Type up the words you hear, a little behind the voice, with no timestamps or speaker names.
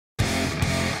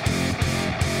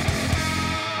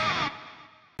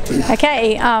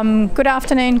Okay, good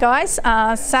afternoon guys.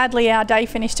 Sadly our day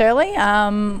finished early.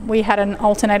 We had an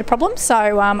alternator problem,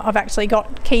 so I've actually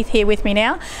got Keith here with me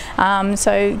now.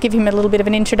 So give him a little bit of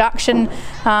an introduction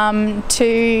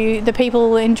to the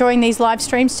people enjoying these live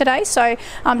streams today. So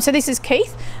this is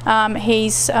Keith.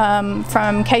 He's from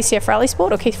KCF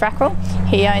Rallysport, or Keith Fackrell.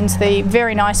 He owns the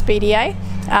very nice BDA.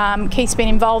 Keith's been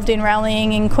involved in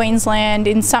rallying in Queensland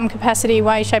in some capacity,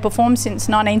 way, shape or form since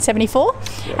 1974,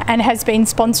 and has been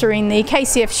sponsoring the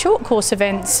KCF short course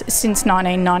events since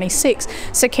 1996.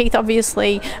 So Keith,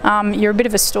 obviously you're a bit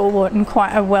of a stalwart and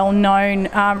quite a well-known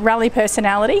rally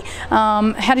personality.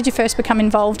 How did you first become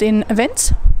involved in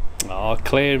events? Oh,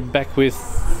 Claire, back with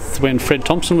when Fred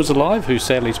Thompson was alive, who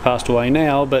sadly has passed away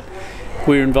now, but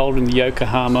we were involved in the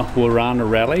Yokohama Warana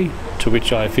rally, to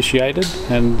which I officiated,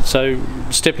 and so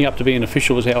stepping up to be an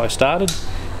official was how I started,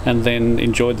 and then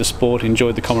enjoyed the sport,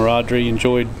 enjoyed the camaraderie,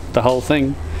 enjoyed the whole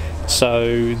thing.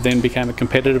 So then became a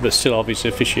competitor, but still obviously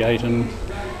officiate, and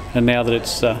now that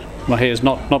it's my hair's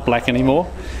not black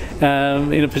anymore,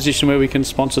 in a position where we can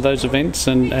sponsor those events,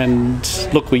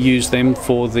 and look, we use them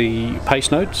for the pace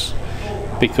notes,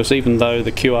 because even though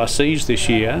the QRCs this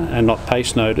year are not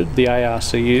pace noted, the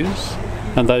ARC is,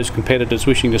 and those competitors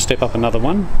wishing to step up another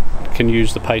one can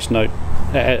use the pace note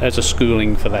as a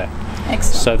schooling for that. Excellent.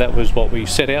 So that was what we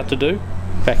set out to do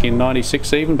back in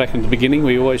 '96. Even back in the beginning,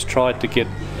 we always tried to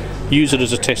use it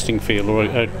as a testing field, or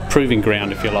a proving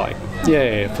ground, if you like.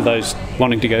 Yeah, for those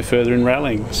wanting to go further in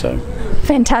rallying. So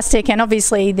fantastic, and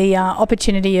obviously the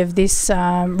opportunity of this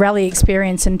rally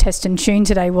experience and test and tune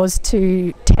today was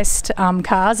to test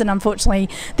cars, and unfortunately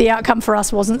the outcome for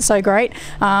us wasn't so great.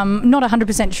 Not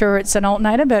 100% sure it's an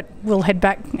alternator, but we'll head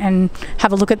back and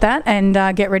have a look at that and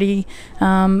get ready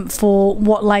for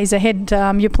what lays ahead.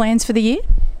 Your plans for the year?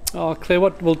 Oh,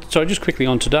 Claire, sorry, just quickly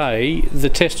on today, the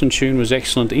test and tune was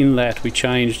excellent in that we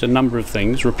changed a number of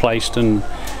things, replaced and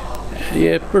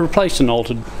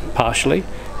altered partially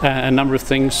a number of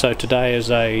things. So today,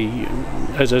 as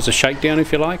a shakedown,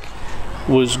 if you like,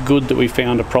 was good that we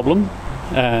found a problem.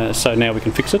 So now we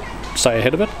can fix it, stay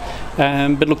ahead of it.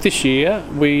 But look, this year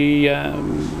you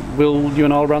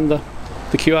and I'll run the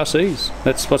QRCs.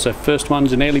 That's what's our first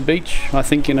one's in Airlie Beach, I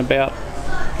think, in about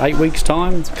 8 weeks'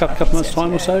 time, a couple months'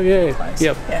 time or so. Yeah.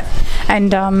 Yep. Yeah.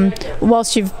 And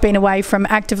whilst you've been away from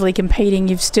actively competing,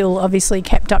 you've still obviously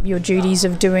kept up your duties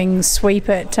of doing sweep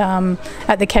at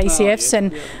the KCFs.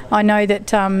 And I know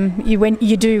that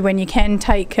you do when you can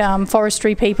take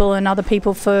forestry people and other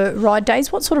people for ride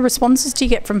days. What sort of responses do you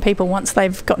get from people once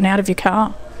they've gotten out of your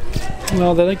car?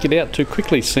 Well, they don't get out too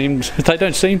quickly, they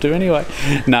don't seem to anyway.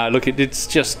 No, look, it's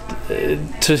just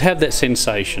to have that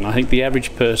sensation. I think the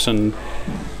average person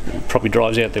probably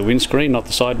drives out their windscreen, not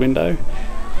the side window,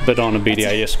 but on a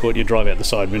BDA Escort you drive out the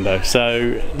side window.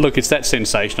 So look, it's that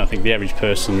sensation I think the average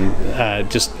person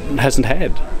just hasn't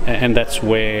had, and that's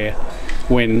where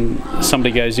when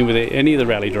somebody goes in with any of the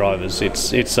rally drivers,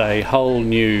 it's a whole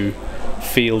new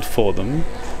field for them.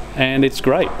 And it's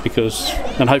great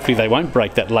and hopefully they won't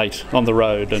break that late on the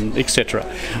road and etc.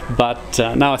 But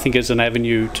no, I think as an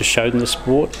avenue to show them the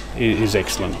sport is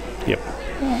excellent. Yep.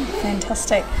 Yeah,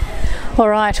 fantastic. All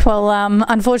right, well,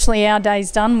 unfortunately our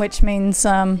day's done, which means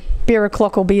beer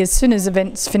o'clock will be as soon as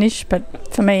events finish,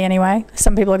 but for me anyway.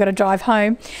 Some people have got to drive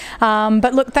home.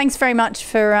 But look, thanks very much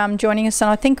for joining us,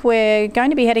 and I think we're going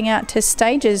to be heading out to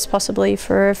stages possibly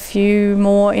for a few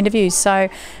more interviews, so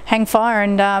hang fire,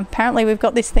 and apparently we've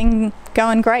got this thing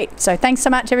going great. So thanks so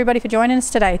much everybody for joining us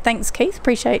today. Thanks Keith,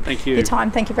 appreciate your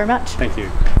time. Thank you very much. Thank you.